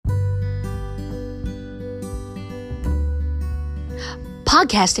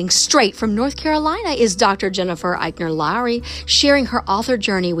Podcasting straight from North Carolina is Dr. Jennifer Eichner Lowry, sharing her author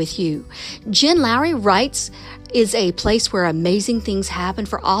journey with you. Jen Lowry Writes is a place where amazing things happen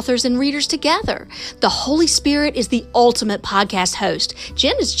for authors and readers together. The Holy Spirit is the ultimate podcast host.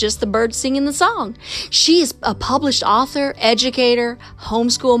 Jen is just the bird singing the song. She is a published author, educator,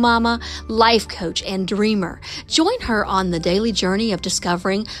 homeschool mama, life coach, and dreamer. Join her on the daily journey of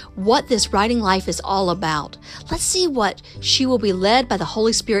discovering what this writing life is all about. Let's see what she will be led by the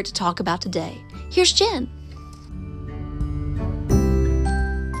Holy Spirit to talk about today. Here's Jen.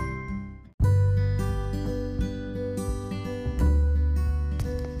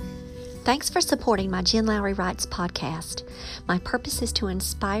 Thanks for supporting my Jen Lowry Writes podcast. My purpose is to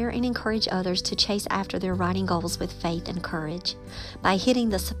inspire and encourage others to chase after their writing goals with faith and courage. By hitting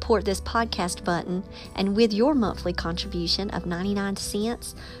the support this podcast button and with your monthly contribution of 99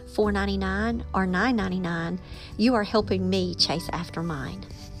 cents, $4.99, or $9.99, you are helping me chase after mine.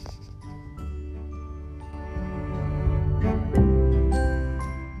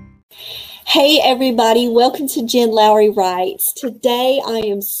 Hey everybody, welcome to Jen Lowry Writes. Today I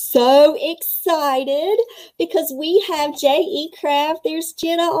am so excited because we have J.E. Craft. There's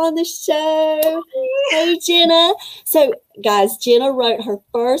Jenna on the show. Hey Jenna. So guys, Jenna wrote her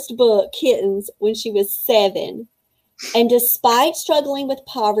first book, Kittens, when she was 7. And despite struggling with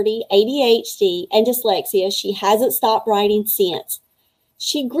poverty, ADHD, and dyslexia, she hasn't stopped writing since.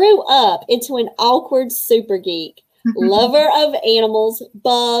 She grew up into an awkward super geek. Lover of animals,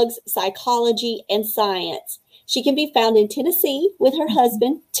 bugs, psychology, and science. She can be found in Tennessee with her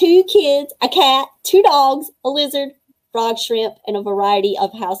husband, 2 kids, a cat, 2 dogs, a lizard, frog shrimp, and a variety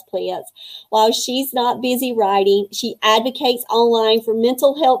of houseplants. While she's not busy writing, she advocates online for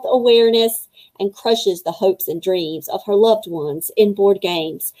mental health awareness and crushes the hopes and dreams of her loved ones in board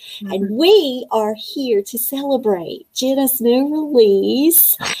games. And we are here to celebrate Jenna's new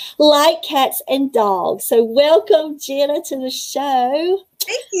release, Like Cats and Dogs. So welcome, Jenna, to the show.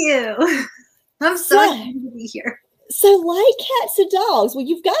 Thank you. I'm so happy to be here. So Like Cats and Dogs. Well,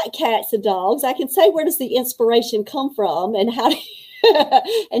 you've got cats and dogs. I can say, where does the inspiration come from, and how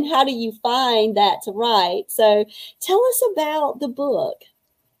do you find that to write? So tell us about the book.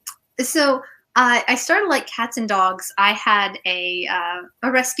 So I started Like Cats and Dogs. I had a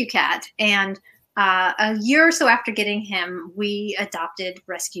rescue cat, and a year or so after getting him, we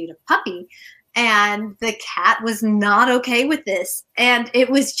rescued a puppy, and the cat was not okay with this, and it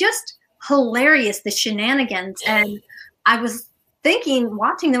was just hilarious, the shenanigans. And I was thinking,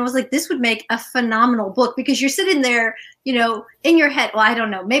 watching them, I was like, this would make a phenomenal book, because you're sitting there, you know, in your head. Well, I don't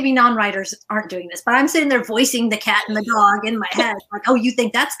know, maybe non-writers aren't doing this, but I'm sitting there voicing the cat and the dog in my head, like, oh, you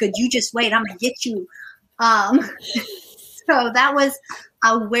think that's good? You just wait, I'm gonna get you. So that was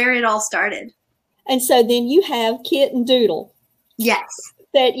where it all started. And so then you have Kit and Doodle. Yes.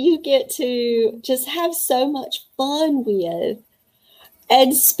 That you get to just have so much fun with.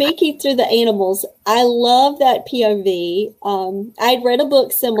 And speaking through the animals, I love that POV. I'd read a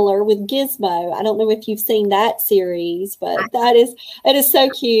book similar with Gizmo. I don't know if you've seen that series, but it is so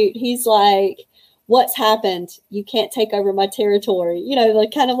cute. He's like, what's happened? You can't take over my territory. You know,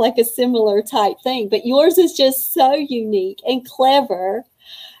 like kind of like a similar type thing. But yours is just so unique and clever.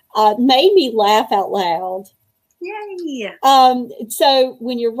 Made me laugh out loud. Yay. So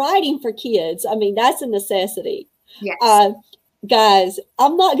when you're writing for kids, I mean, that's a necessity. Yes. Guys,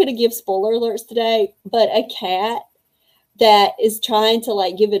 I'm not going to give spoiler alerts today, but a cat that is trying to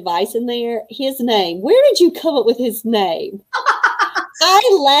like give advice in there, his name, where did you come up with his name?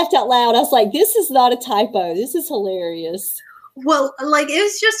 I laughed out loud. I was like, this is not a typo. This is hilarious. Well, like, it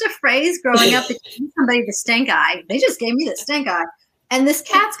was just a phrase growing up. Somebody the stink eye. They just gave me the stink eye. And this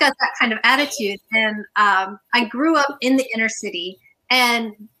cat's got that kind of attitude. And I grew up in the inner city,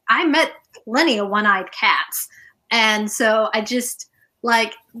 and I met plenty of one-eyed cats. And so I just,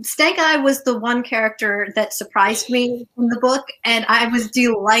 like, Stank Eye was the one character that surprised me in the book, and I was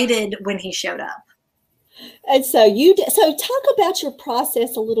delighted when he showed up. And so talk about your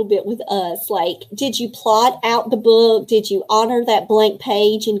process a little bit with us. Like, did you plot out the book? Did you honor that blank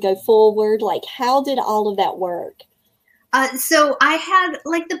page and go forward? Like, how did all of that work? So I had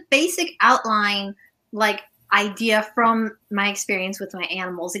like the basic outline, like, idea from my experience with my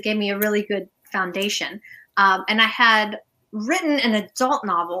animals. It gave me a really good foundation. And I had written an adult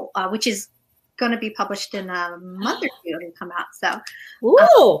novel, which is going to be published in a month or two. It'll come out. So,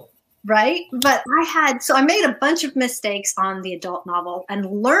 right. But I made a bunch of mistakes on the adult novel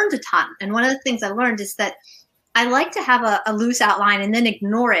and learned a ton. And one of the things I learned is that I like to have a loose outline and then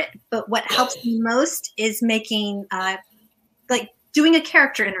ignore it. But what helps me most is making, doing a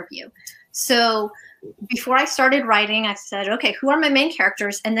character interview. So before I started writing, I said, okay, who are my main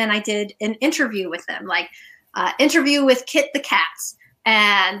characters? And then I did an interview with them, like interview with Kit the cat.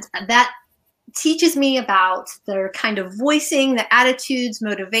 And that teaches me about their kind of voicing, the attitudes,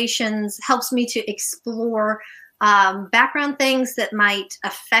 motivations, helps me to explore background things that might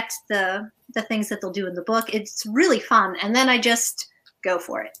affect the things that they'll do in the book. It's really fun. And then I just go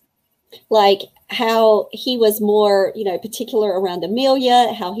for it. Like how he was more, particular around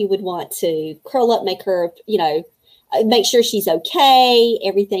Amelia, how he would want to curl up, make her, make sure she's okay.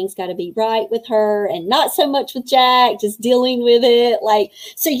 Everything's got to be right with her, and not so much with Jack, just dealing with it. Like,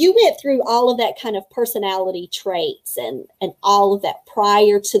 so you went through all of that kind of personality traits and all of that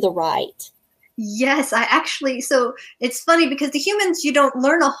prior to the write. Yes, so it's funny because the humans you don't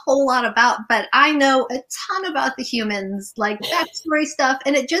learn a whole lot about, but I know a ton about the humans, like backstory stuff,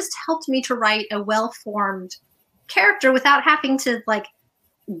 and it just helped me to write a well-formed character without having to like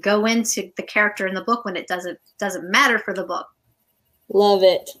go into the character in the book when it doesn't matter for the book. Love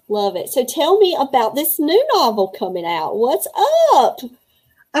it. Love it. So tell me about this new novel coming out. What's up?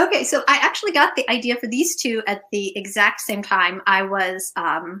 Okay, so I actually got the idea for these two at the exact same time. I was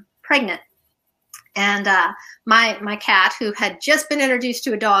pregnant. And my cat, who had just been introduced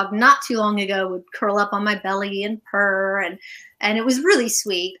to a dog not too long ago, would curl up on my belly and purr, and it was really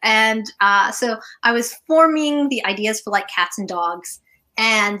sweet. And so I was forming the ideas for like cats and dogs.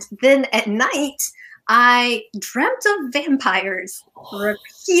 And then at night, I dreamt of vampires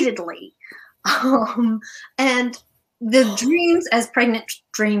repeatedly. And the dreams, as pregnant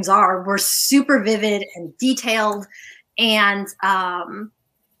dreams are, were super vivid and detailed. And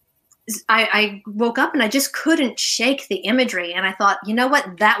I woke up and I just couldn't shake the imagery. And I thought, you know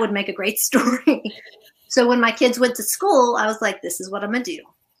what, that would make a great story. So when my kids went to school, I was like, this is what I'm going to do.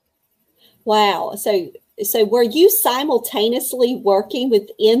 Wow. So were you simultaneously working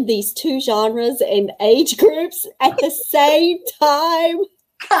within these two genres and age groups at the same time?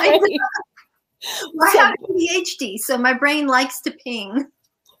 I have ADHD, so my brain likes to ping.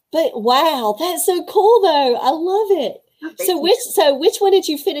 But wow, that's so cool though. I love it. So which one did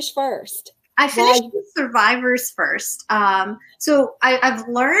you finish first? I finished the Survivors first. So I've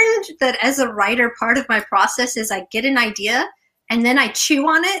learned that as a writer, part of my process is I get an idea and then I chew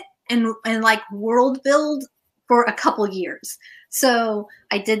on it and like world build for a couple years. So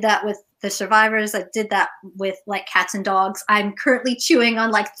I did that with the Survivors. I did that with like Cats and Dogs. I'm currently chewing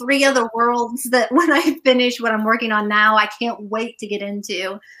on like 3 other worlds that when I finish what I'm working on now, I can't wait to get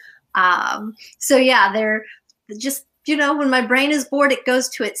into. So yeah, they're just, when my brain is bored, it goes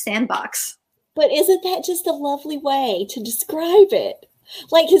to its sandbox. But isn't that just a lovely way to describe it?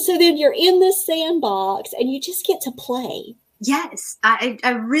 Like, so then you're in this sandbox and you just get to play. Yes, I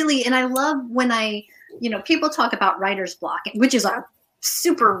really, and I love when people talk about writer's block, which is a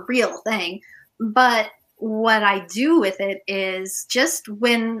super real thing. But what I do with it is just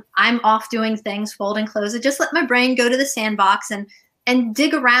when I'm off doing things, fold and close it, just let my brain go to the sandbox and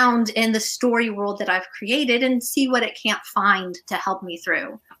dig around in the story world that I've created and see what it can't find to help me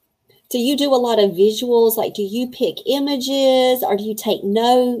through. Do you do a lot of visuals? Like, do you pick images or do you take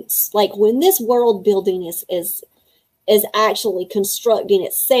notes? Like when this world building is actually constructing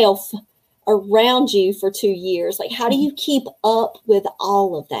itself around you for 2 years, like how do you keep up with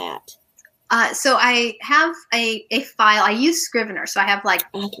all of that? So I have a file. I use Scrivener. So I have like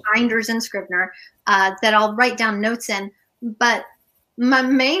binders in Scrivener that I'll write down notes in. But my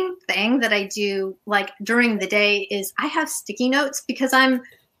main thing that I do like during the day is I have sticky notes because I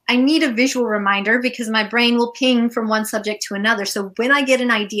need a visual reminder because my brain will ping from one subject to another. So when I get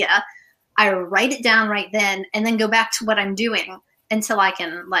an idea, I write it down right then and then go back to what I'm doing until I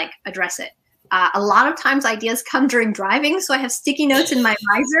can like address it. A lot of times ideas come during driving, so I have sticky notes in my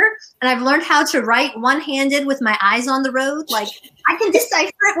visor, and I've learned how to write one-handed with my eyes on the road. Like I can decipher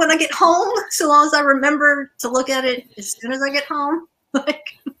it when I get home, so long as I remember to look at it as soon as I get home.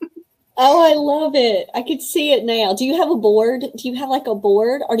 Oh, I love it. I could see it now. Do you have a board? Do you have like a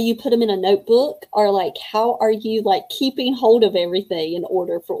board, or do you put them in a notebook, or like how are you like keeping hold of everything in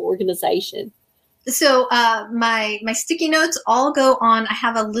order for organization? So my sticky notes all go on. I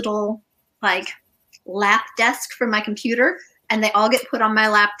have a little like lap desk for my computer, and they all get put on my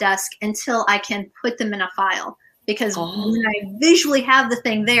lap desk until I can put them in a file. Because when I visually have the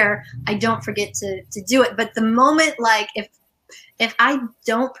thing there, I don't forget to do it. But the moment, like if I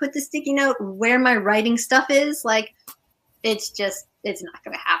don't put the sticky note where my writing stuff is, like it's not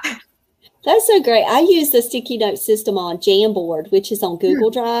going to happen. That's so great. I use the sticky note system on Jamboard, which is on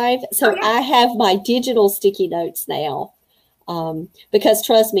Google Drive. So I have my digital sticky notes now. Because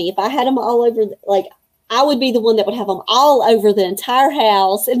trust me, if I had them all over, like I would be the one that would have them all over the entire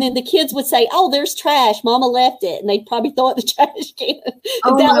house. And then the kids would say, oh, there's trash. Mama left it. And they'd probably throw it in the trash can.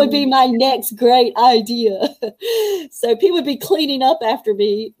 And that would be my next great idea. So people would be cleaning up after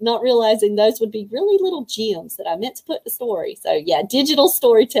me, not realizing those would be really little gems that I meant to put in the story. So yeah, digital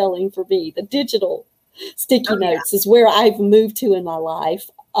storytelling for me, the digital sticky notes is where I've moved to in my life.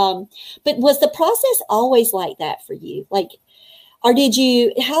 But was the process always like that for you? Like, or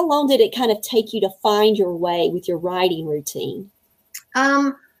how long did it kind of take you to find your way with your writing routine?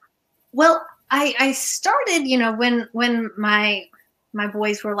 Well, I started, when my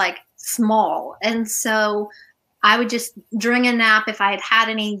boys were like small. And so I would just, during a nap, if I had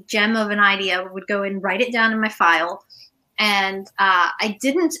any gem of an idea, would go and write it down in my file. And I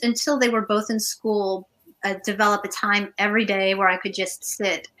didn't, until they were both in school, develop a time every day where I could just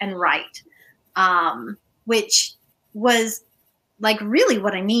sit and write, which was like really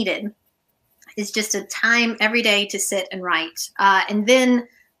what I needed, is just a time every day to sit and write. And then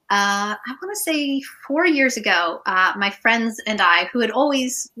I want to say 4 years ago, my friends and I, who had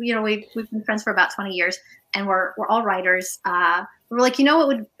always, we've been friends for about 20 years and we're all writers. We were like, what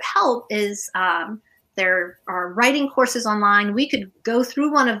would help is there are writing courses online. We could go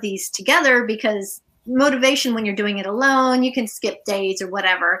through one of these together, because motivation when you're doing it alone, you can skip days or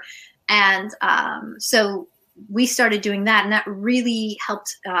whatever. And so we started doing that, and that really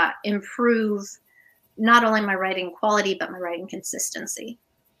helped improve not only my writing quality, but my writing consistency.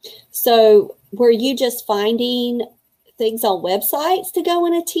 So were you just finding things on websites to go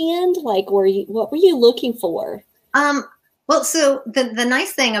and attend? Like, what were you looking for? Well, so the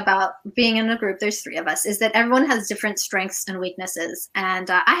nice thing about being in a group, there's 3 of us, is that everyone has different strengths and weaknesses. And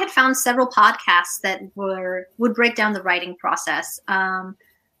I had found several podcasts that would break down the writing process.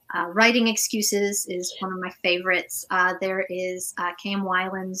 Writing Excuses is one of my favorites. There is Cam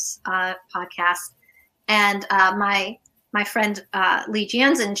Weiland's podcast. And my friend Lee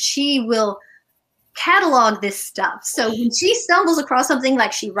Jansen, she will catalog this stuff. So when she stumbles across something,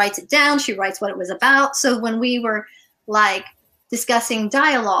 like, she writes it down, she writes what it was about. So when we were like discussing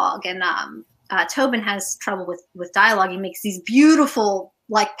dialogue, and Tobin has trouble with dialogue, he makes these beautiful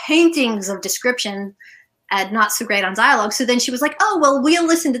like paintings of description and not so great on dialogue. So then she was like, oh, well, we'll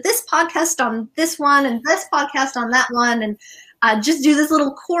listen to this podcast on this one and this podcast on that one, and just do this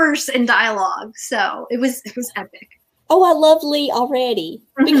little course in dialogue. So it was epic. Oh, I love Lee already,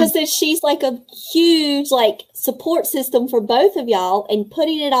 because then she's like a huge like support system for both of y'all, and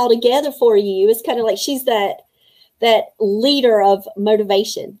putting it all together for you is kind of like she's that leader of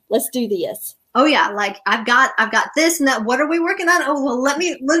motivation. Let's do this. Oh yeah, like I've got this and that. What are we working on? Oh well, let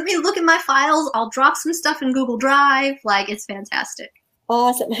me look at my files. I'll drop some stuff in Google Drive. Like, it's fantastic.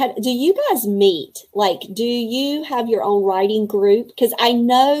 Awesome. Do you guys meet? Like, do you have your own writing group? Because I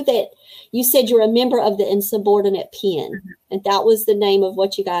know that you said you're a member of the Insubordinate Pen, and that was the name of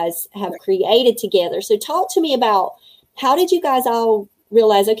what you guys have created together. So talk to me about, how did you guys all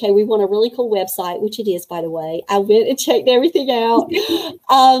realize, okay, we want a really cool website, which it is, by the way. I went and checked everything out.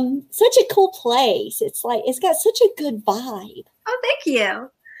 Such a cool place. It's got such a good vibe. Oh, thank you.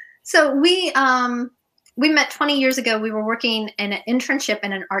 So we met 20 years ago. We were working in an internship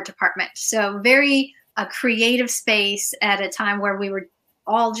in an art department. So very creative space at a time where we were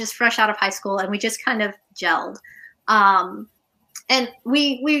all just fresh out of high school, and we just kind of gelled. And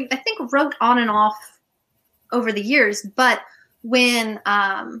we I think wrote on and off over the years, but when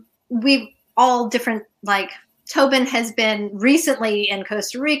we all different, like Tobin has been recently in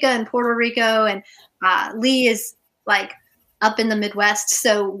Costa Rica and Puerto Rico, and Lee is like up in the Midwest.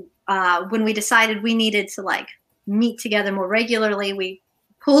 So when we decided we needed to like meet together more regularly, we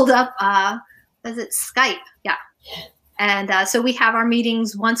pulled up, Skype? Yeah. And so we have our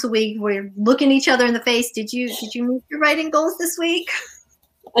meetings once a week. We're looking each other in the face. Did you meet your writing goals this week?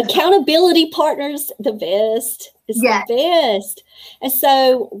 Accountability partners, the best. It's the best. And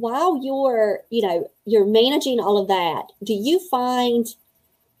so while you're managing all of that, do you find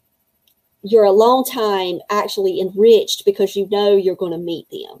your alone time actually enriched because you know you're going to meet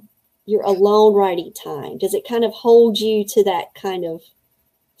them? Your alone writing time, does it kind of hold you to that kind of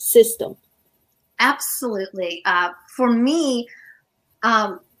system? Absolutely. For me,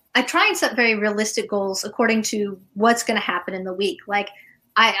 I try and set very realistic goals according to what's going to happen in the week. Like,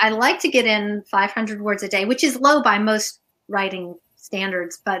 I like to get in 500 words a day, which is low by most writing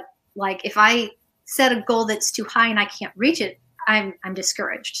standards. But like, if I set a goal that's too high and I can't reach it, I'm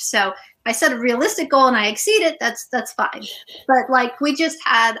discouraged. So if I set a realistic goal and I exceed it, that's fine. But like, we just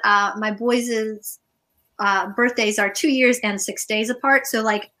had my boys' birthdays are 2 years and 6 days apart. So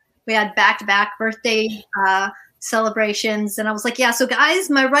like, we had back-to-back birthday celebrations. And I was like, yeah, so guys,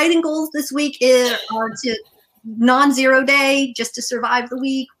 my writing goals this week are to non-zero day, just to survive the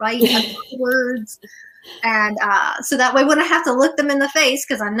week, write words. And so that way when I have to look them in the face,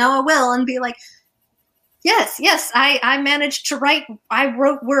 because I know I will, and be like, yes, I managed to write. I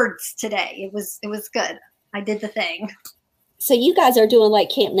wrote words today. It was good. I did the thing. So you guys are doing like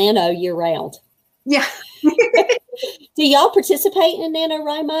Camp Nano year round. Yeah. Do y'all participate in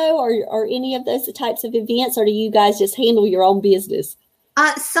NaNoWriMo or any of those types of events, or do you guys just handle your own business?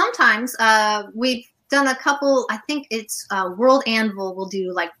 Sometimes we've done a couple. I think it's World Anvil will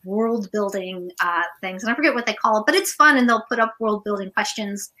do like world building things, and I forget what they call it, but it's fun, and they'll put up world building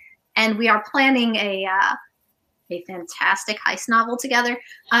questions. And we are planning a fantastic heist novel together.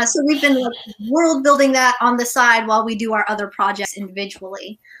 So we've been like, world building that on the side while we do our other projects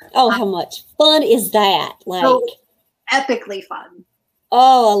individually. Oh, how much fun is that? Like, so epically fun.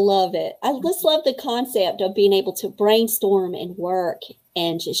 Oh, I love it. I just love the concept of being able to brainstorm and work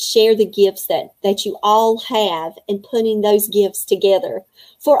and just share the gifts that you all have and putting those gifts together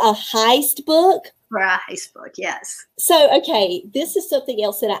for a heist book. For a heist book, yes. So, okay, this is something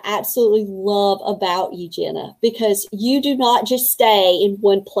else that I absolutely love about you, Jenna, because you do not just stay in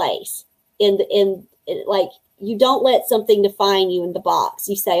one place. Like, you don't let something define you in the box.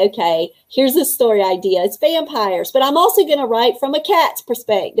 You say, okay, here's a story idea. It's vampires, but I'm also going to write from a cat's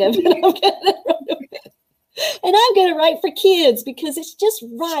perspective. And I'm going to write for kids because it's just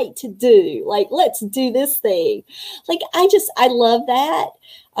right to do. Like, let's do this thing. Like, I love that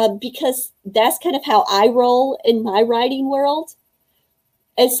because that's kind of how I roll in my writing world.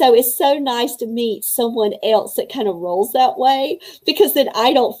 And so it's so nice to meet someone else that kind of rolls that way, because then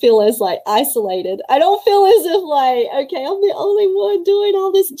I don't feel as like isolated. I don't feel as if like, okay, I'm the only one doing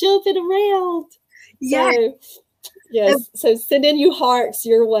all this jumping around. Yeah. So, yes. So sending you hearts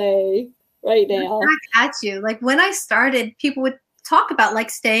your way right now. Back at you. Like when I started, people would talk about like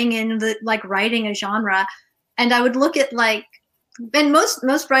staying in the like writing a genre, and I would look at like, and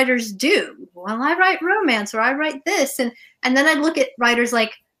most writers do. Well, I write romance, or I write this, and then I'd look at writers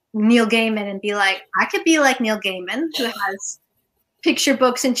like Neil Gaiman and be like, I could be like Neil Gaiman, who has picture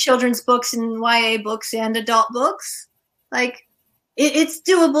books and children's books and YA books and adult books. Like it's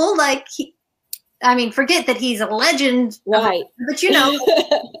doable. Like forget that he's a legend, right? But you know,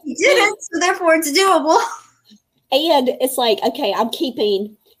 he did it, so therefore it's doable. And it's like, okay,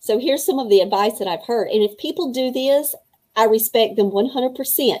 so here's some of the advice that I've heard. And if people do this, I respect them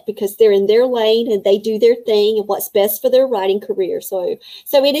 100% because they're in their lane and they do their thing and what's best for their writing career. So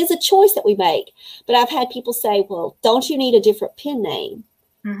it is a choice that we make. But I've had people say, well, don't you need a different pen name?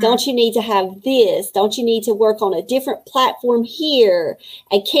 Mm-hmm. Don't you need to have this? Don't you need to work on a different platform here?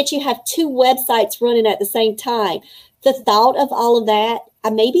 And can't you have 2 websites running at the same time? The thought of all of that,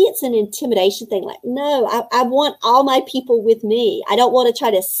 maybe it's an intimidation thing. Like, no, I want all my people with me. I don't want to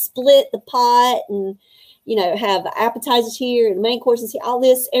try to split the pot and, you know, have appetizers here and main courses here, all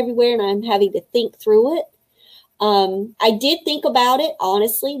this everywhere, and I'm having to think through it. I did think about it,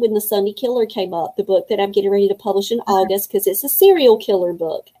 honestly, when The Sunday Killer came up, the book that I'm getting ready to publish in August, because it's a serial killer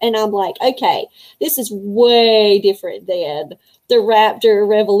book. And I'm like, okay, this is way different than the Raptor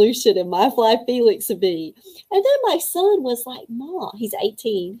Revolution and My Fly Felix and me. And then my son was like, Mom, he's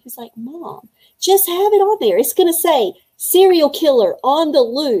 18. He's like, Mom, just have it on there. It's going to say serial killer on the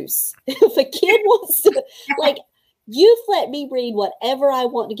loose. If a kid wants to, like, you've let me read whatever I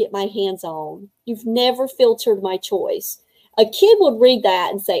want to get my hands on. You've never filtered my choice. A kid would read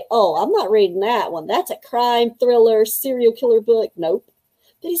that and say, oh, I'm not reading that one. That's a crime thriller, serial killer book. Nope.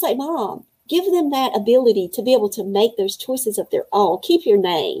 But he's like, Mom, give them that ability to be able to make those choices of their own. Keep your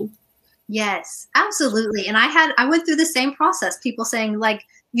name. Yes, absolutely. And I went through the same process. People saying like,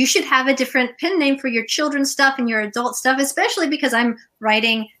 you should have a different pen name for your children's stuff and your adult stuff, especially because I wrote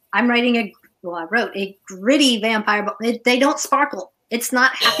a gritty vampire book. They don't sparkle. It's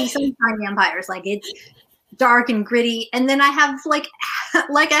not Happy Sunshine vampires. Like it's dark and gritty. And then I have like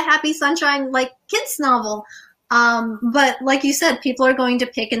a Happy Sunshine, like kids novel. But like you said, people are going to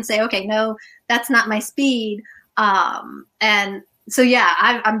pick and say, okay, no, that's not my speed. And so, yeah,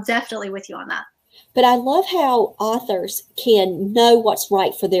 I'm definitely with you on that. But I love how authors can know what's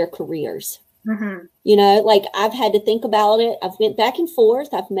right for their careers. Mm-hmm. You know, like I've had to think about it. I've went back and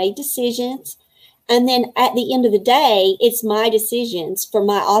forth. I've made decisions. And then at the end of the day, it's my decisions for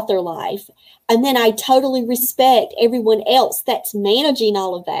my author life. And then I totally respect everyone else that's managing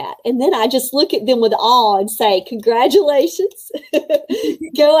all of that. And then I just look at them with awe and say, congratulations,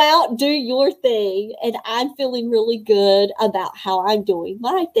 go out, do your thing. And I'm feeling really good about how I'm doing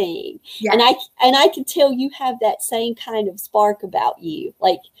my thing. Yeah. And I can tell you have that same kind of spark about you,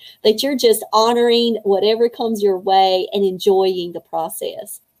 like that you're just honoring whatever comes your way and enjoying the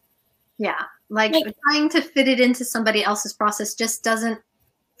process. Yeah. Like trying to fit it into somebody else's process just doesn't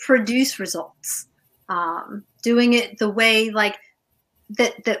produce results. Doing it the way like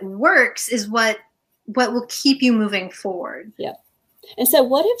that works is what will keep you moving forward. Yeah. And so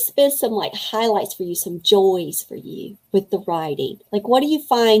what have been some like highlights for you, some joys for you with the writing? Like what do you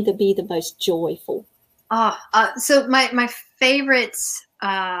find to be the most joyful? So my favorite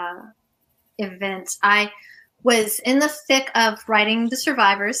event, I was in the thick of writing The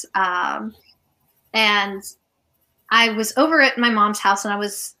Survivors, and I was over at my mom's house, and I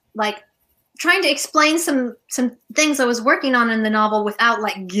was like trying to explain some things I was working on in the novel without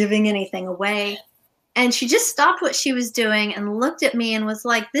like giving anything away. And she just stopped what she was doing and looked at me and was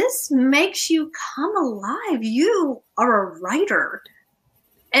like, this makes you come alive. You are a writer.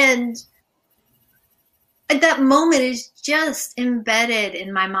 And that moment is just embedded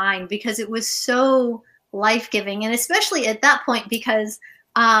in my mind because it was so life-giving. And especially at that point, because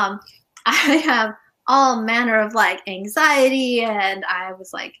I have all manner of like anxiety, and I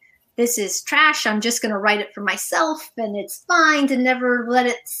was like, this is trash. I'm just going to write it for myself, and it's fine to never let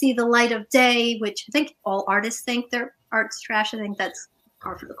it see the light of day, which I think all artists think their art's trash. I think that's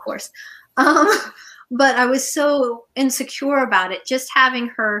par for the course. But I was so insecure about it, just having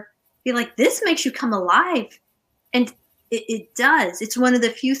her be like, this makes you come alive. And it does. It's one of the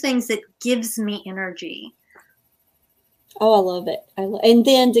few things that gives me energy. Oh, I love it. And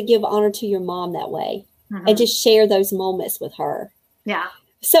then to give honor to your mom that way, and just share those moments with her. Yeah.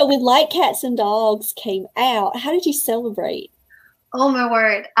 So when Like Cats and Dogs came out, how did you celebrate? Oh my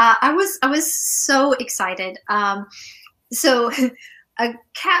word. I was so excited. So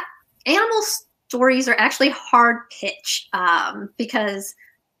animal stories are actually hard pitch, because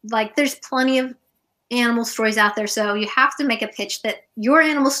like there's plenty of animal stories out there. So you have to make a pitch that your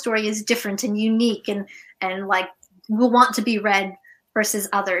animal story is different and unique and like will want to be read versus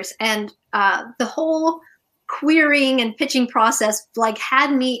others. And the whole querying and pitching process like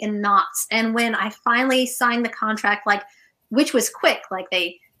had me in knots. And when I finally signed the contract, like, which was quick, like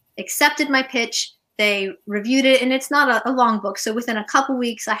they accepted my pitch, they reviewed it, and it's not a long book. So within a couple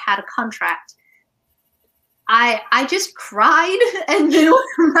weeks I had a contract. I just cried, and then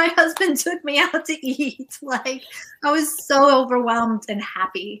my husband took me out to eat. Like I was so overwhelmed and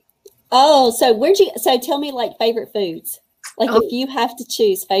happy. Oh, so so tell me like favorite foods. Like if you have to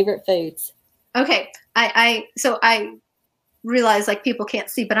choose favorite foods. Okay. So I realize like people can't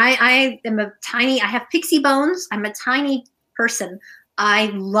see, but I am I have pixie bones. I'm a tiny person. I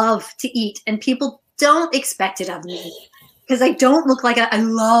love to eat, and people don't expect it of me because I don't look like I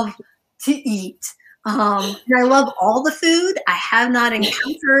love to eat. And I love all the food. I have not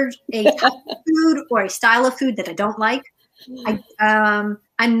encountered a type of food or a style of food that I don't like.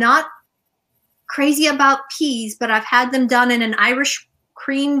 I'm not crazy about peas, but I've had them done in an Irish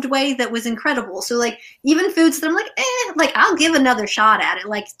creamed way that was incredible. So like even foods that I'm like, like I'll give another shot at it.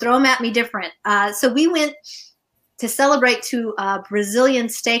 Like throw them at me different. So we went to celebrate to a Brazilian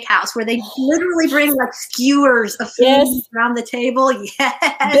steakhouse where they literally bring like skewers of food around the table.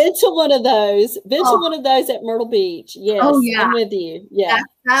 Yes. Been to one of those. Been to one of those at Myrtle Beach. Yes. Oh, yeah. I'm with you. Yeah.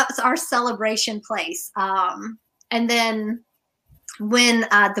 That's our celebration place. And then when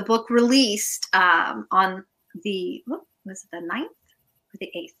the book released on the, was it the 9th or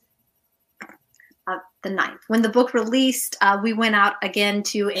the 8th? The 9th. When the book released, we went out again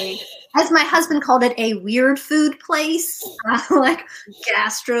to as my husband called it, a weird food place, like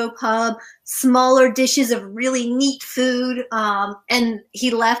gastro pub, smaller dishes of really neat food. And he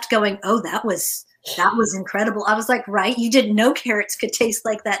left going, oh, that was incredible. I was like, right? You didn't know carrots could taste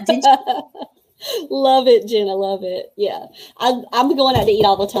like that, did you? Love it, Jenna. Love it. Yeah. I'm going out to eat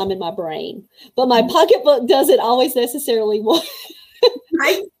all the time in my brain, but my pocketbook doesn't always necessarily want.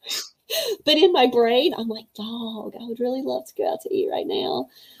 Right. But in my brain, I'm like, dog, I would really love to go out to eat right now.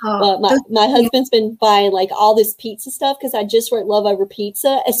 But my husband's been buying like all this pizza stuff because I just wrote Love Over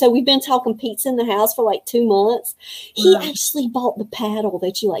Pizza. And so we've been talking pizza in the house for like 2 months. He actually bought the paddle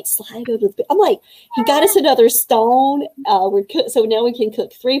that you like slide over. I'm like, he got us another stone. So now we can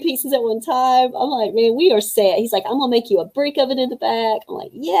cook 3 pizzas at one time. I'm like, man, we are set. He's like, I'm going to make you a brick oven in the back. I'm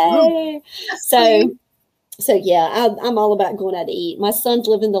like, yay. So So yeah, I'm all about going out to eat. My son's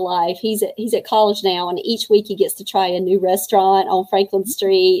living the life. He's at college now, and each week he gets to try a new restaurant on Franklin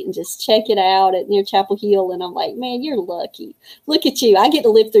Street and just check it out at near Chapel Hill. And I'm like, man, you're lucky. Look at you. I get to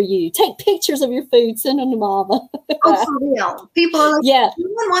live through you. Take pictures of your food, send them to Mama. Oh, for real. People are like, yeah, no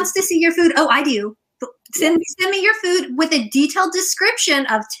one wants to see your food. Oh, I do. Send me your food with a detailed description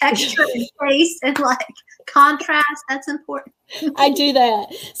of texture and taste and like contrast. That's important. I do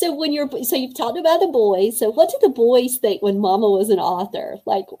that. So you've talked about the boys. So what did the boys think when Mama was an author?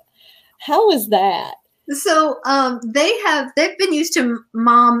 Like, how was that? So they've been used to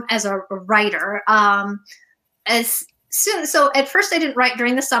Mom as a writer. So at first I didn't write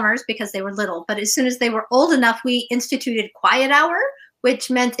during the summers because they were little, but as soon as they were old enough, we instituted quiet hour, which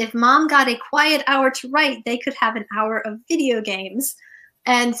meant if Mom got a quiet hour to write, they could have an hour of video games.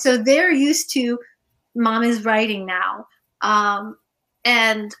 And so they're used to Mom is writing now.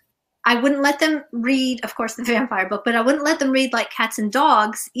 And I wouldn't let them read, of course, the vampire book, but I wouldn't let them read like Cats and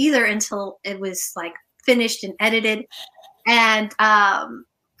Dogs either until it was like finished and edited. And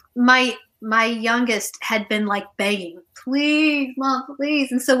my youngest had been like begging, please, Mom,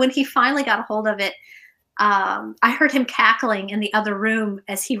 please. And so when he finally got a hold of it, I heard him cackling in the other room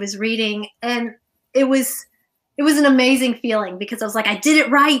as he was reading. And it was an amazing feeling because I was like, I did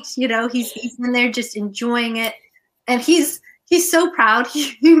it right. You know, he's in there just enjoying it. And he's so proud.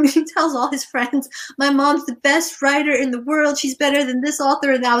 He tells all his friends, my mom's the best writer in the world. She's better than this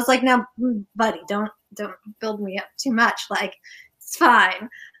author. And I was like, now, buddy, don't build me up too much. Like, it's fine.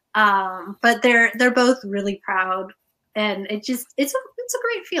 But they're both really proud. And it's a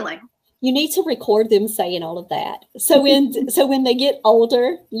great feeling. You need to record them saying all of that. So when they get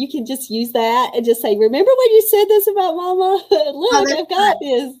older, you can just use that and just say, remember when you said this about Mama? Look, I've got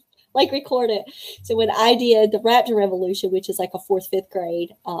this. Like, record it. So when I did the Raptor Revolution, which is like a 4th, 5th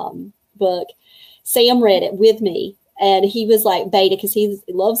grade book, Sam read it with me. And he was like beta because he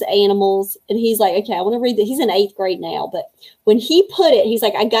loves animals. And he's like, okay, I want to read that. He's in 8th grade now. But when he put it, he's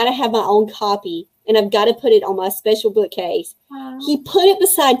like, I got to have my own copy. And I've got to put it on my special bookcase. He put it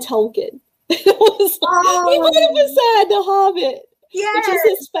beside Tolkien. He put it beside The Hobbit. Yes. Which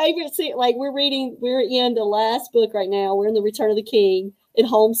is his favorite scene. Like, we're in the last book right now. We're in the Return of the King in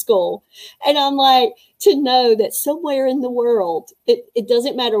homeschool. And I'm like, to know that somewhere in the world, it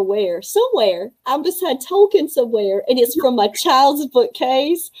doesn't matter where, somewhere, I'm beside Tolkien somewhere, and it's from my child's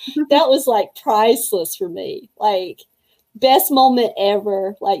bookcase. That was like priceless for me. Like, best moment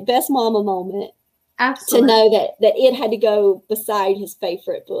ever, like best Mama moment. Absolutely. To know that it had to go beside his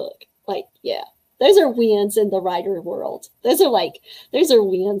favorite book. Like, yeah, those are wins in the writer world. Those are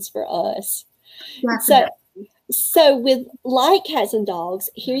wins for us. Definitely. So with Like Cats and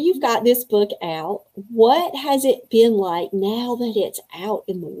Dogs, here you've got this book out. What has it been like now that it's out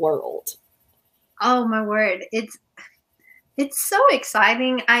in the world? Oh my word. It's so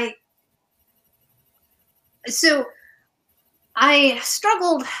exciting. I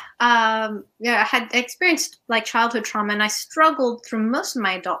struggled, I had experienced like childhood trauma, and I struggled through most of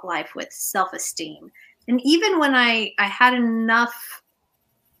my adult life with self-esteem. And even when I had enough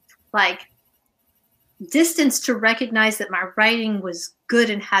like distance to recognize that my writing was good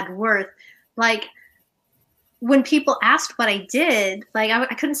and had worth, like when people asked what I did, like I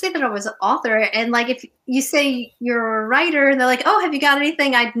couldn't say that I was an author. And like if you say you're a writer and they're like, oh, have you got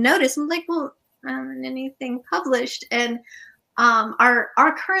anything I'd notice? I'm like, well, I haven't anything published. And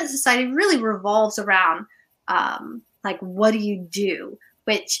our current society really revolves around like, what do you do?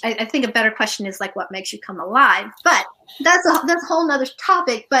 Which I think a better question is like, what makes you come alive? But that's a whole nother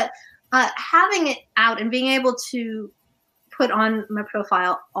topic. But having it out and being able to put on my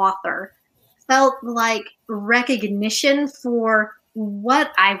profile author felt like recognition for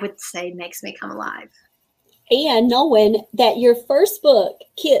what I would say makes me come alive. And knowing that your first book,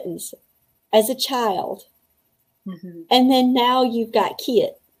 Kittens, as a child, and then now you've got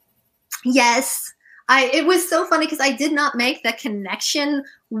Kit. Yes. It was so funny because I did not make the connection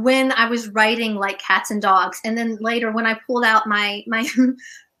when I was writing Like Cats and Dogs. And then later when I pulled out my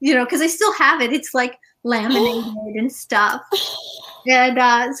you know, because I still have it. It's like laminated and stuff.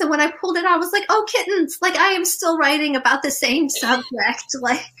 And so when I pulled it out, I was like, oh, kittens. Like, I am still writing about the same subject.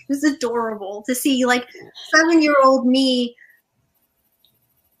 Like, it was adorable to see, like, 7-year-old me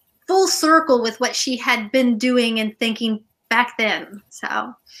full circle with what she had been doing and thinking back then.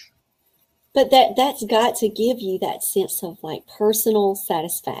 So. But that's got to give you that sense of, like, personal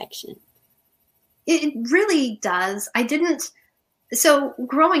satisfaction. It really does. I didn't So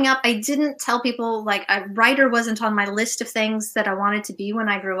growing up, I didn't tell people, like, a writer wasn't on my list of things that I wanted to be when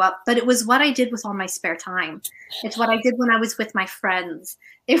I grew up, but it was what I did with all my spare time. It's what I did when I was with my friends.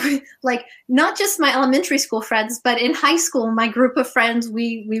 It was like not just my elementary school friends, but in high school, my group of friends,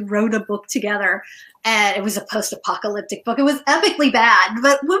 we wrote a book together, and it was a post-apocalyptic book. It was epically bad,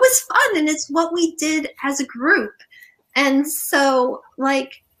 but it was fun, and it's what we did as a group. And so,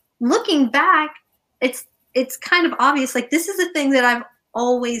 like, looking back, it's kind of obvious, like, this is a thing that I've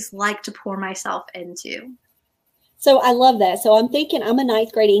always liked to pour myself into. So I love that. So I'm thinking, I'm a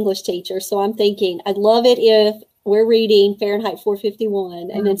 9th grade English teacher. So I'm thinking, I'd love it if we're reading Fahrenheit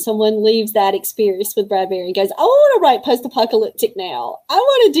 451 and then someone leaves that experience with Bradbury and goes, I want to write post-apocalyptic now. I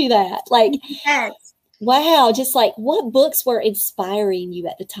want to do that. Like, Yes. wow, just like, what books were inspiring you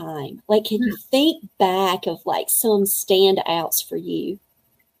at the time? Like, can you think back of like some standouts for you?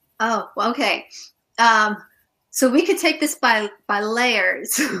 Oh, okay. So we could take this by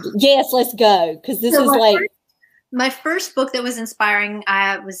layers. Yes, let's go. Because this is like my first book that was inspiring.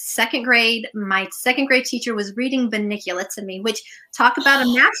 I was 2nd grade. My 2nd grade teacher was reading Bunnicula to me, which, talk about a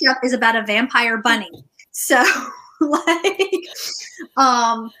mashup, is about a vampire bunny. So like,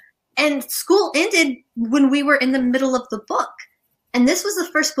 and school ended when we were in the middle of the book. And this was the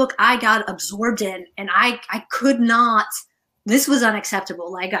first book I got absorbed in, and I could not. This was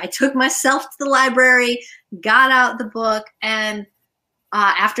unacceptable. Like, I took myself to the library, got out the book, and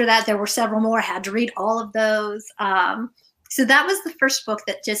after that, there were several more. I had to read all of those. So that was the first book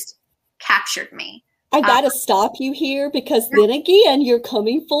that just captured me. I got to stop you here, because then again, you're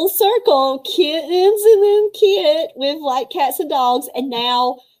coming full circle. Kittens and then Kit with like Cats and Dogs, and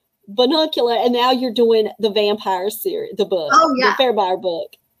now Bunnicula, and now you're doing the vampire series, the book, the Fairbury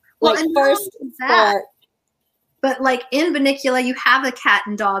book. Well, like, first start. But like in Bunnicula, you have a cat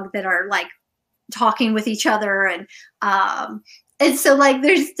and dog that are like talking with each other, and so like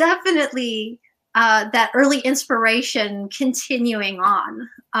there's definitely that early inspiration continuing on.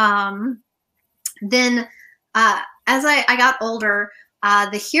 Then as I got older,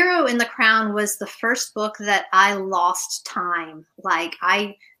 The Hero in the Crown was the first book that I lost time. Like,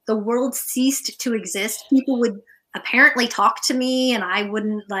 the world ceased to exist. People would apparently talk to me, and I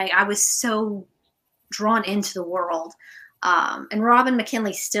wouldn't. Like, I was so drawn into the world. And Robin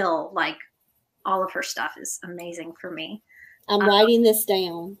McKinley, still, like, all of her stuff is amazing for me. I'm writing this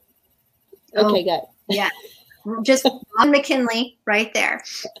down. Okay, go. Yeah. Just Robin McKinley right there.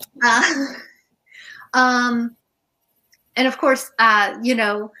 And of course,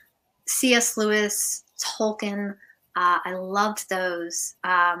 C.S. Lewis, Tolkien, I loved those.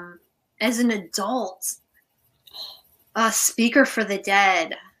 As an adult, Speaker for the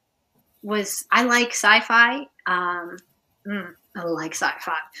Dead I like sci-fi. I like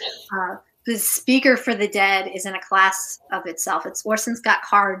sci-fi. The Speaker for the Dead is in a class of itself. It's Orson Scott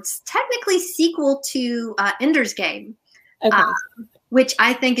Card's technically sequel to Ender's Game. Okay. Which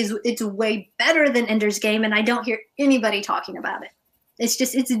I think it's way better than Ender's Game, and I don't hear anybody talking about it. It's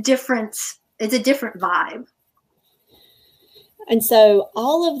a different vibe. And so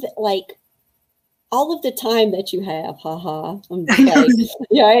all of the time that you have, okay,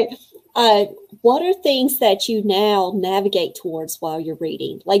 right? What are things that you now navigate towards while you're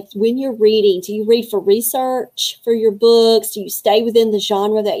reading? Like, when you're reading, do you read for research for your books? Do you stay within the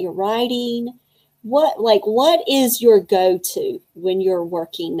genre that you're writing? What is your go-to when you're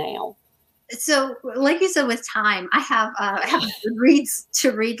working now? So, like you said, with time, I have a reads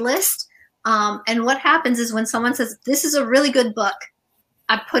to read list. And what happens is when someone says, this is a really good book,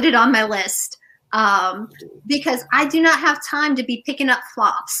 I put it on my list. Because I do not have time to be picking up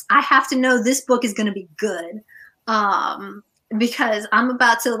flops. I have to know this book is going to be good. Because I'm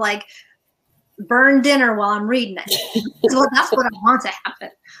about to like burn dinner while I'm reading it. So that's what I want to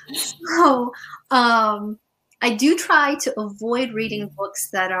happen. So, I do try to avoid reading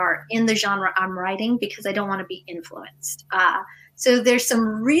books that are in the genre I'm writing, because I don't want to be influenced. So there's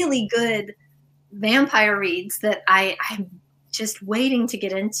some really good vampire reads that I'm just waiting to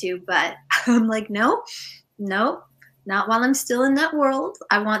get into, but I'm like, no, not while I'm still in that world.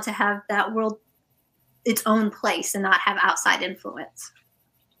 I want to have that world its own place and not have outside influence.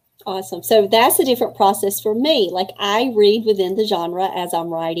 Awesome. So that's a different process for me. Like, I read within the genre as I'm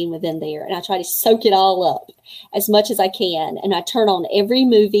writing within there, and I try to soak it all up as much as I can. And I turn on every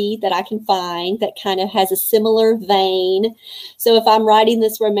movie that I can find that kind of has a similar vein. So if I'm writing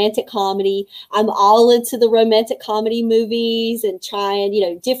this romantic comedy, I'm all into the romantic comedy movies and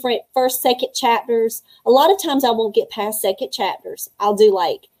trying, different first, second chapters. A lot of times I won't get past second chapters. I'll do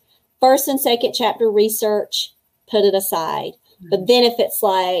like first and second chapter research, put it aside. But then if it's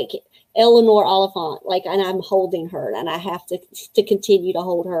like, Eleanor Oliphant, like, and I'm holding her, and I have to continue to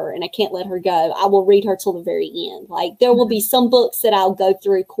hold her, and I can't let her go. I will read her till the very end. Like, there will be some books that I'll go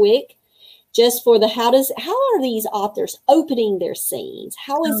through quick, just for the how are these authors opening their scenes?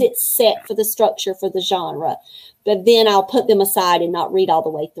 How is it set for the structure, for the genre? But then I'll put them aside and not read all the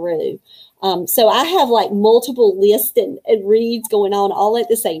way through. So I have like multiple lists and reads going on all at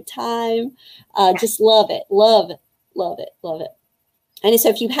the same time. Just love it. And so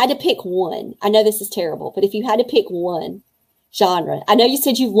if you had to pick one, I know this is terrible, but if you had to pick one genre, I know you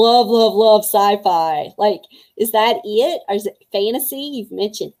said you love sci-fi. Like, is that it? Or is it fantasy? You've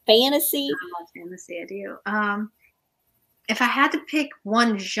mentioned fantasy. I love fantasy, I do. If I had to pick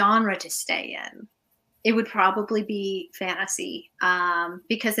one genre to stay in, it would probably be fantasy,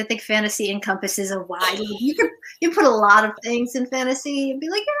 because I think fantasy encompasses a wide. You put a lot of things in fantasy and be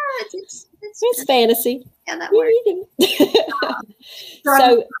like, yeah, it's fantasy. Yeah, that works. So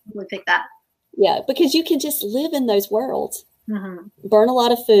I would probably pick that. Yeah, because you can just live in those worlds, burn a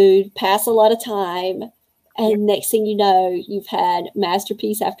lot of food, pass a lot of time, and next thing you know, you've had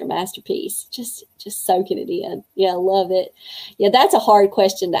masterpiece after masterpiece. Just soaking it in. Yeah, I love it. Yeah, that's a hard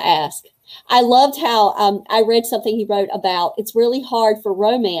question to ask. I loved how I read something he wrote about it's really hard for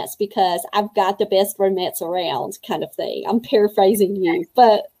romance because I've got the best romance around, kind of thing. I'm paraphrasing you,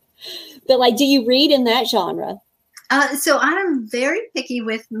 but like, do you read in that genre? So I'm very picky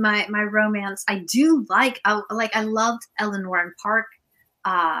with my romance. I do I loved Eleanor and Park.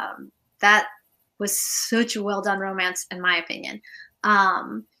 That was such a well done romance, in my opinion.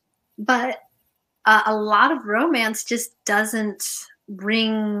 But a lot of romance just doesn't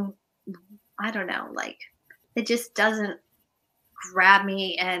ring. I don't know, like, it just doesn't grab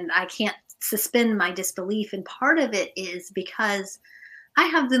me, and I can't suspend my disbelief. And part of it is because I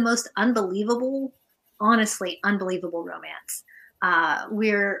have the most honestly unbelievable romance.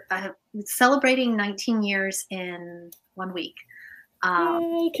 We're celebrating 19 years in 1 week.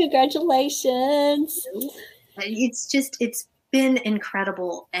 Yay, congratulations. It's been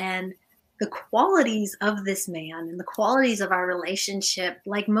incredible. And the qualities of this man and the qualities of our relationship,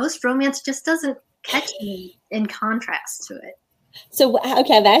 like most romance, just doesn't catch me in contrast to it. So,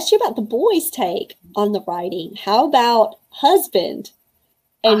 okay, I've asked you about the boys' take on the writing. How about husband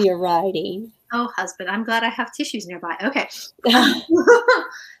and your writing? Oh, husband. I'm glad I have tissues nearby. Okay.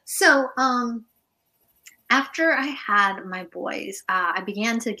 So, after I had my boys, I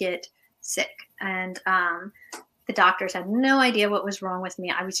began to get sick, and the doctors had no idea what was wrong with me.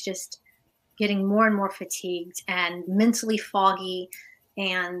 I was just getting more and more fatigued and mentally foggy,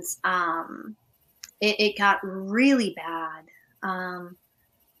 and it got really bad.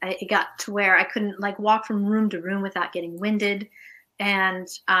 It got to where I couldn't like walk from room to room without getting winded, and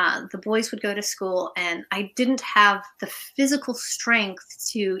the boys would go to school, and I didn't have the physical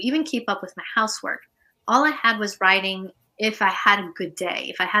strength to even keep up with my housework. All I had was writing if I had a good day,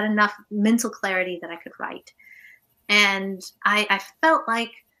 if I had enough mental clarity that I could write. And I felt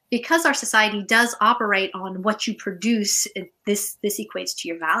like, because our society does operate on what you produce, this equates to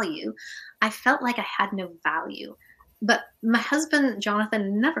your value, I felt like I had no value. But my husband,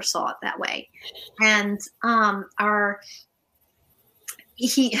 Jonathan, never saw it that way. And our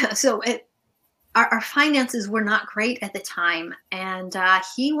finances were not great at the time. And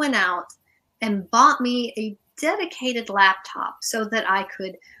he went out and bought me a dedicated laptop so that I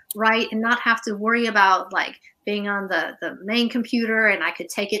could write and not have to worry about like being on the main computer, and I could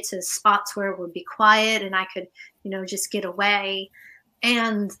take it to spots where it would be quiet and I could, just get away.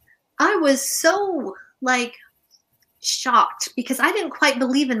 And I was so like shocked because I didn't quite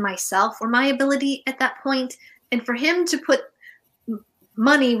believe in myself or my ability at that point. And for him to put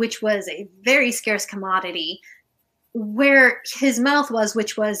money, which was a very scarce commodity, where his mouth was,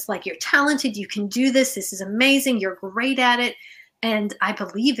 which was like, you're talented, you can do this, this is amazing, you're great at it, and I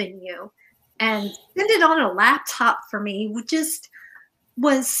believe in you. And send it on a laptop for me, which just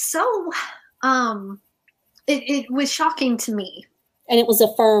was so, it was shocking to me. And it was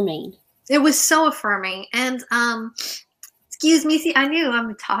affirming. It was so affirming. And, excuse me, see, I knew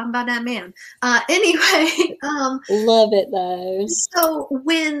I'm talking about that man. Anyway. Love it though. So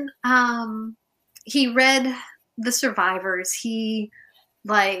when he read The Survivors, he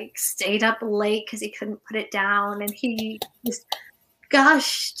like stayed up late because he couldn't put it down, and he just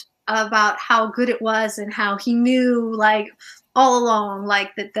gushed about how good it was and how he knew like all along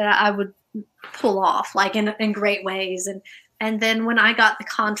like that I would pull off like in great ways. And then when I got the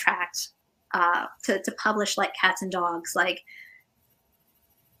contract to publish like Cats and Dogs, like,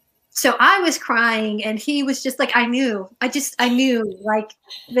 so I was crying and he was just like, I knew like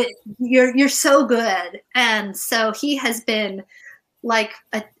that you're so good. And so he has been like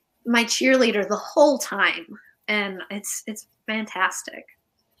my cheerleader the whole time, and it's fantastic.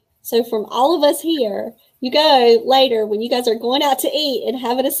 So from all of us here, you go later when you guys are going out to eat and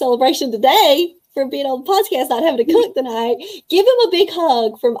having a celebration today for being on the podcast, not having to cook tonight, give him a big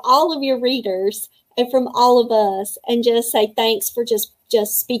hug from all of your readers and from all of us, and just say thanks for just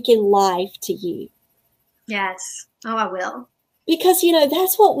speaking life to you. Yes. Oh, I will. Because,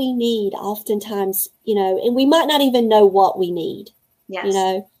 that's what we need oftentimes, and we might not even know what we need, yes.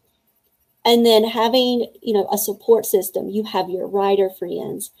 And then having, a support system. You have your writer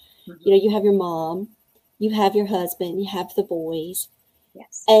friends, Mm-hmm. you have your mom, you have your husband, you have the boys.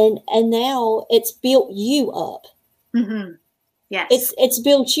 Yes. And now it's built you up. Mm-hmm. Yes. It's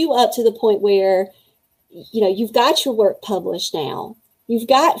built you up to the point where, you've got your work published now. You've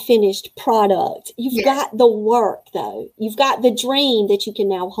got finished product. You've got the work, though. You've got the dream that you can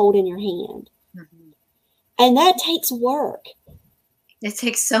now hold in your hand. Mm-hmm. And that takes work. It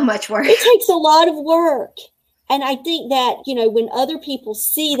takes so much work. It takes a lot of work. And I think that, when other people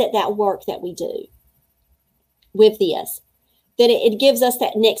see that work that we do with this, then it gives us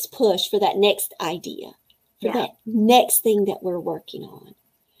that next push for that next idea, for that next thing that we're working on.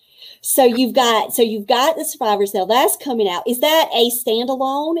 So you've got the Survivors now that's coming out. Is that a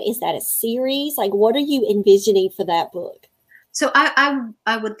standalone? Is that a series? Like, what are you envisioning for that book? So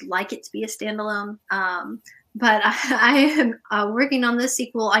I would like it to be a standalone, but I am working on this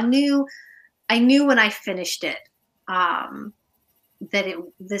sequel. I knew when I finished it that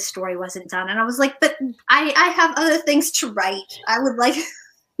this story wasn't done, and I was like, but I have other things to write. I would like,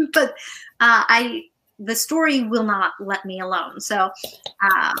 but the story will not let me alone. So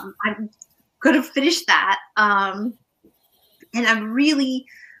I'm going to finish that. And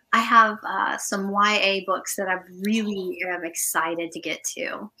I have some YA books that I really am excited to get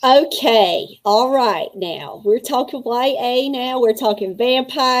to. Okay. All right. Now we're talking YA now. We're talking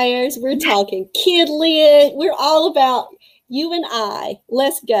vampires. We're talking kid lit. We're all about you and I.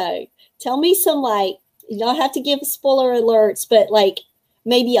 Let's go. Tell me some, you don't have to give spoiler alerts, but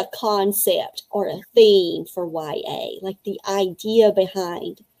maybe a concept or a theme for YA, like the idea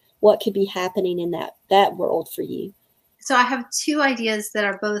behind what could be happening in that world for you. So I have two ideas that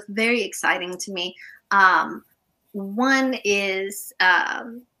are both very exciting to me. One is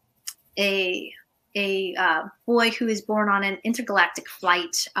a boy who is born on an intergalactic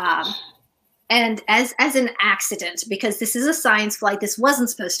flight, and as an accident, because this is a science flight, this wasn't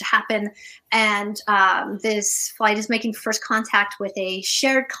supposed to happen, and this flight is making first contact with a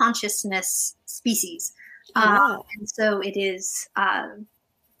shared consciousness species, and so it is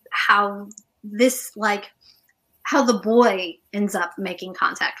how the boy ends up making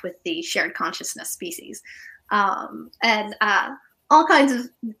contact with the shared consciousness species, and all kinds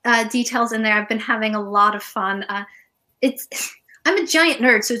of details in there. I've been having a lot of fun. I'm a giant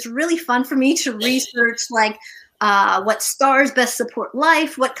nerd, so it's really fun for me to research what stars best support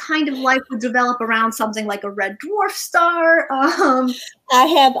life, what kind of life would develop around something like a red dwarf star. I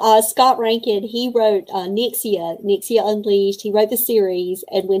have Scott Rankin. He wrote Nixia Unleashed. He wrote the series.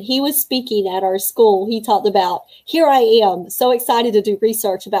 And when he was speaking at our school, he talked about, here I am, so excited to do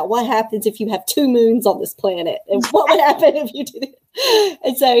research about what happens if you have 2 moons on this planet. And what would happen if you do this?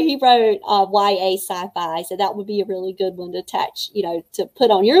 And so he wrote YA sci-fi. So that would be a really good one to attach, to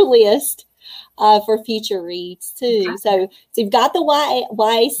put on your list for future reads too. So you've got the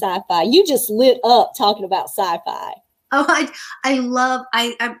YA sci-fi. You just lit up talking about sci-fi. Oh, I love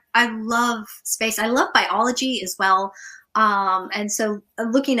space. I love biology as well. And so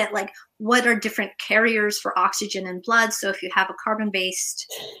looking at what are different carriers for oxygen in blood. So if you have a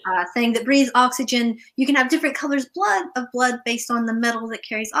carbon-based thing that breathes oxygen, you can have different colors of blood based on the metal that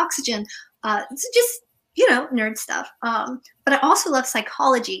carries oxygen. It's just, nerd stuff. But I also love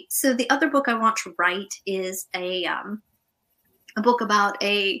psychology. So the other book I want to write is a book about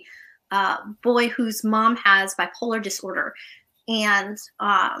a boy whose mom has bipolar disorder. And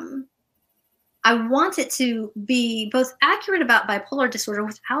I want it to be both accurate about bipolar disorder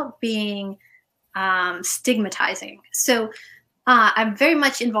without being stigmatizing. So I'm very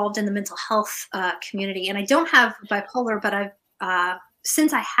much involved in the mental health community, and I don't have bipolar, but I've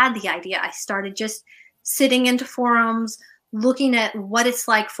since I had the idea, I started just sitting into forums, looking at what it's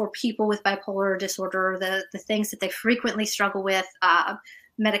like for people with bipolar disorder, the things that they frequently struggle with,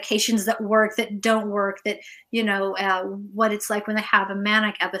 medications that work, that don't work, that, what it's like when they have a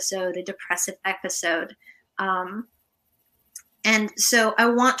manic episode, a depressive episode. And so I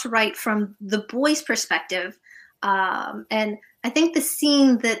want to write from the boy's perspective. And I think the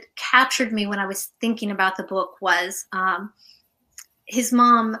scene that captured me when I was thinking about the book was his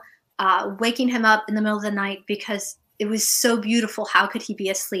mom waking him up in the middle of the night because it was so beautiful. How could he be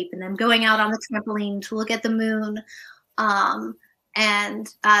asleep? And then going out on the trampoline to look at the moon, and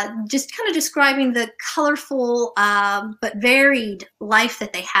just kind of describing the colorful but varied life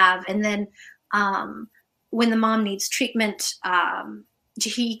that they have. And then when the mom needs treatment,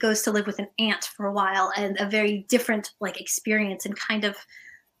 he goes to live with an aunt for a while, and a very different like experience, and kind of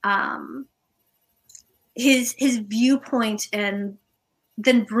his viewpoint, and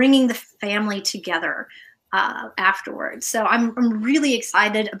then bringing the family together afterwards. So I'm really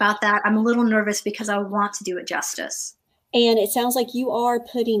excited about that. I'm a little nervous because I want to do it justice. And it sounds like you are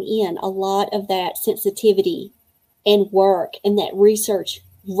putting in a lot of that sensitivity and work and that research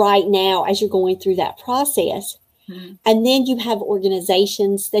right now as you're going through that process. Mm-hmm. And then you have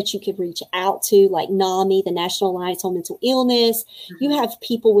organizations that you could reach out to, like NAMI, the National Alliance on Mental Illness. Mm-hmm. You have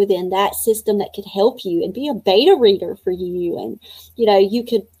people within that system that could help you and be a beta reader for you. And, you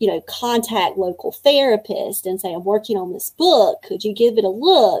could, contact local therapists and say, I'm working on this book. Could you give it a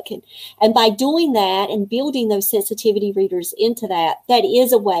look? And by doing that and building those sensitivity readers into that, that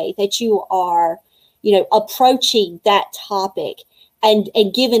is a way that you are, approaching that topic and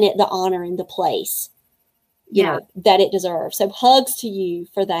giving it the honor and the place that it deserves. So hugs to you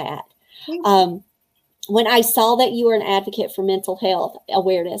for that. When I saw that you were an advocate for mental health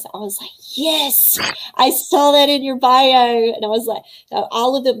awareness, I was like, yes, I saw that in your bio. And I was like,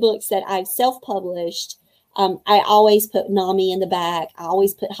 all of the books that I've self-published, I always put NAMI in the back. I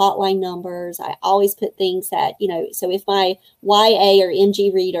always put hotline numbers. I always put things that, so if my YA or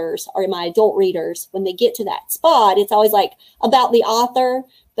MG readers or my adult readers, when they get to that spot, it's always like about the author.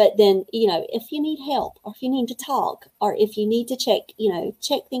 But then, if you need help, or if you need to talk, or if you need to check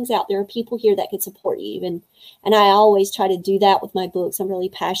things out, there are people here that can support you. And I always try to do that with my books. I'm really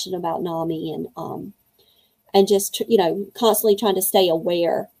passionate about NAMI and just, constantly trying to stay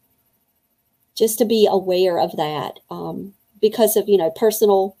aware, just to be aware of that because of,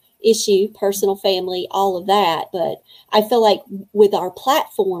 personal issue, personal family, all of that. But I feel like with our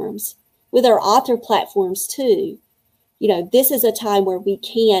platforms, with our author platforms too, this is a time where we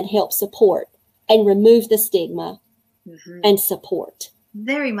can help support and remove the stigma and support.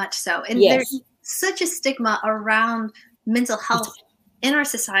 Very much so. And there's such a stigma around mental health in our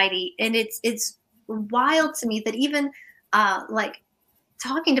society. And it's wild to me that even like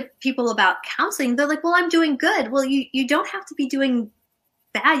talking to people about counseling, they're like, well, I'm doing good. Well, you don't have to be doing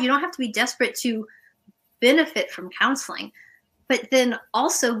bad. You don't have to be desperate to benefit from counseling. But then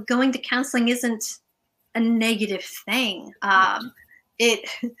also going to counseling isn't a negative thing.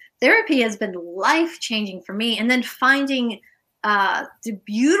 Therapy has been life-changing for me. And then finding the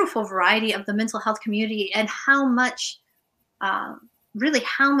beautiful variety of the mental health community and how much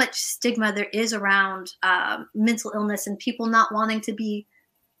stigma there is around mental illness and people not wanting to be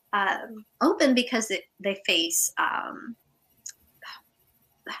open because they face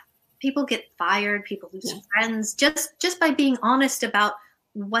people get fired, people lose friends just by being honest about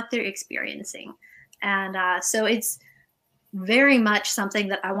what they're experiencing. And so it's very much something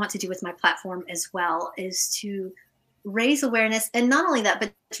that I want to do with my platform as well, is to raise awareness. And not only that,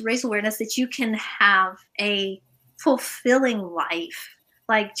 but to raise awareness that you can have a fulfilling life.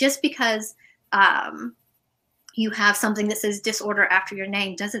 Like just because you have something that says disorder after your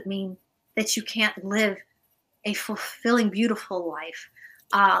name doesn't mean that you can't live a fulfilling, beautiful life.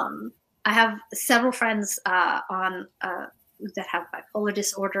 I have several friends that have bipolar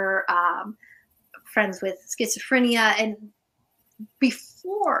disorder, friends with schizophrenia, and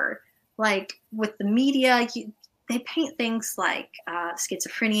before, like with the media, they paint things like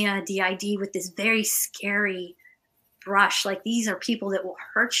schizophrenia, DID with this very scary brush. Like these are people that will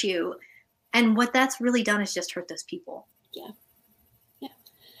hurt you. And what that's really done is just hurt those people. Yeah. Yeah.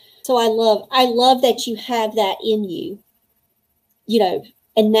 So I love that you have that in you,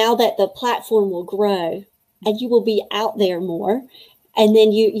 and now that the platform will grow and you will be out there more, and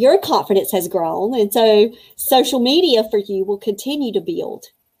then your confidence has grown. And so social media for you will continue to build.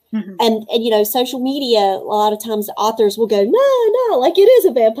 Mm-hmm. And social media, a lot of times authors will go, no, like it is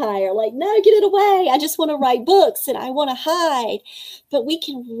a vampire. Like, no, get it away. I just want to write books and I want to hide. But we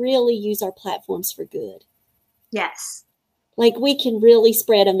can really use our platforms for good. Yes. Like we can really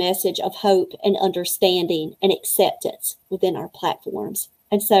spread a message of hope and understanding and acceptance within our platforms.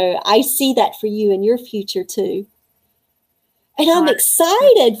 And so I see that for you in your future too. And I'm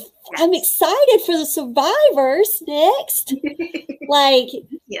excited. I'm excited for the survivors next. Like,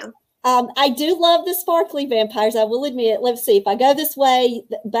 I do love the sparkly vampires. I will admit. Let's see. If I go this way,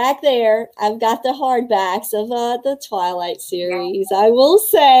 back there, I've got the hardbacks of the Twilight series, I will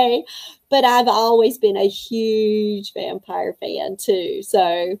say. But I've always been a huge vampire fan, too.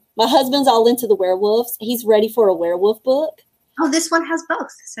 So my husband's all into the werewolves. He's ready for a werewolf book. Oh, this one has both.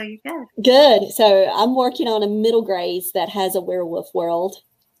 So you're good. Good. So I'm working on a middle grades that has a werewolf world.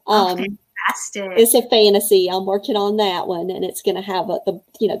 Fantastic. It's a fantasy. I'm working on that one, and it's going to have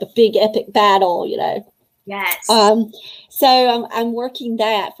the big epic battle, Yes. So I'm working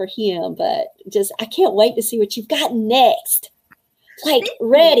that for him, but I can't wait to see what you've got next. Like,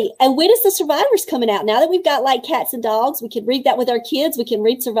 ready. And when is the Survivors coming out? Now that we've got like Cats and Dogs, we can read that with our kids. We can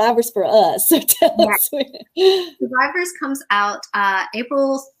read Survivors for us. So tell us. Survivors comes out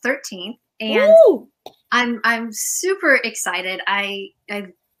April 13th, and Woo! I'm super excited. I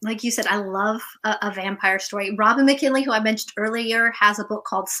like you said, I love a vampire story. Robin McKinley, who I mentioned earlier, has a book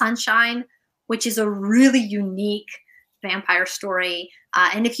called Sunshine, which is a really unique vampire story.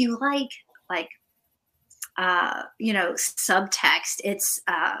 And if you like subtext, it's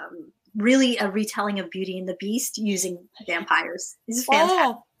really a retelling of Beauty and the Beast using vampires. It's fantastic.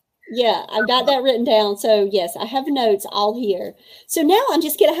 Wow. Yeah, I've got that written down. So yes, I have notes all here. So now I'm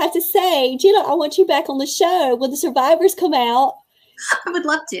just going to have to say, Jenna, I want you back on the show when the Survivors come out. I would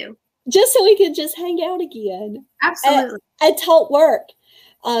love to. Just so we can just hang out again. Absolutely. And talk work.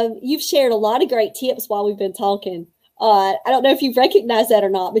 You've shared a lot of great tips while we've been talking. I don't know if you've recognized that or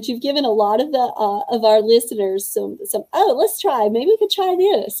not, but you've given a lot of our listeners some. Oh, let's try. Maybe we could try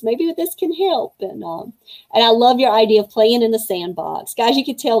this. Maybe this can help. And I love your idea of playing in the sandbox, guys. You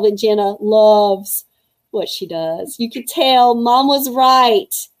could tell that Jenna loves what she does. You could tell Mom was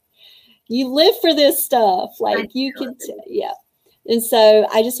right. You live for this stuff, like you can. Yeah. And so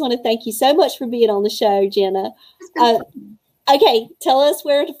I just want to thank you so much for being on the show, Jenna. Okay, tell us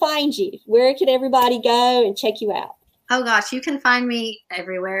where to find you. Where can everybody go and check you out? Oh gosh, you can find me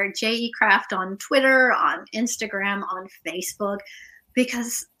everywhere. J.E. Craft on Twitter, on Instagram, on Facebook,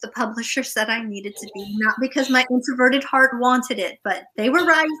 because the publisher said I needed to be, not because my introverted heart wanted it, but they were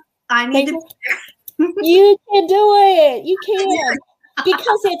right. I needed to. You can do it. You can.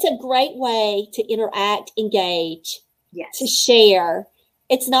 Because it's a great way to interact, engage, to share.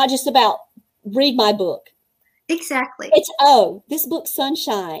 It's not just about read my book. Exactly. It's, this book,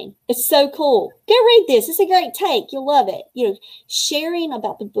 Sunshine. It's so cool. Go read this. It's a great take. You'll love it. Sharing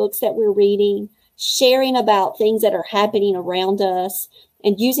about the books that we're reading, sharing about things that are happening around us,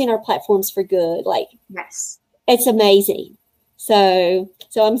 and using our platforms for good. Yes. It's amazing. So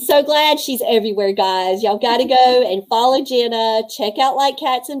I'm so glad she's everywhere, guys. Y'all got to go and follow Jenna. Check out Like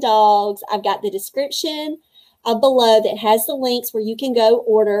Cats and Dogs. I've got the description below that has the links where you can go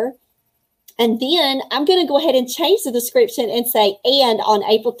order. And then I'm going to go ahead and change the description and say, and on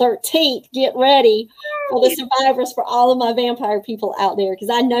April 13th, get ready for the Survivors for all of my vampire people out there.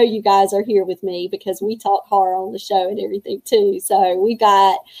 Because I know you guys are here with me because we talk horror on the show and everything too. So we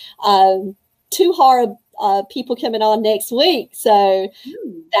got 2 horror people coming on next week. So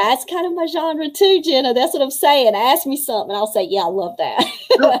that's kind of my genre too, Jenna. That's what I'm saying. Ask me something. I'll say, yeah, I love that.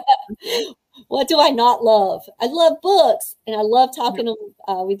 What do I not love? I love books, and I love talking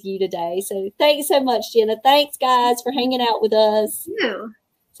with you today. So thanks so much, Jenna. Thanks, guys, for hanging out with us. Thank you.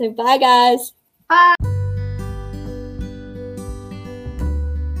 So bye, guys. Bye.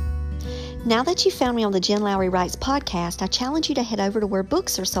 Now that you found me on the Jen Lowry Writes podcast, I challenge you to head over to where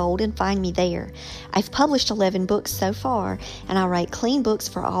books are sold and find me there. I've published 11 books so far, and I write clean books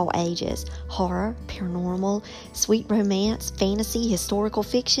for all ages. Horror, paranormal, sweet romance, fantasy, historical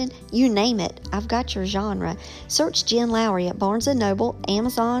fiction, you name it. I've got your genre. Search Jen Lowry at Barnes & Noble,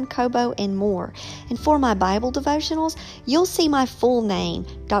 Amazon, Kobo, and more. And for my Bible devotionals, you'll see my full name,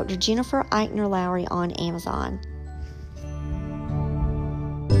 Dr. Jennifer Eichner Lowry, on Amazon.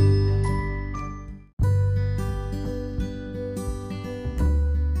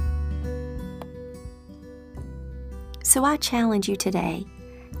 So I challenge you today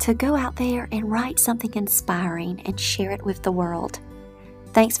to go out there and write something inspiring and share it with the world.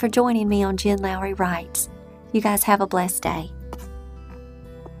 Thanks for joining me on Jen Lowry Writes. You guys have a blessed day.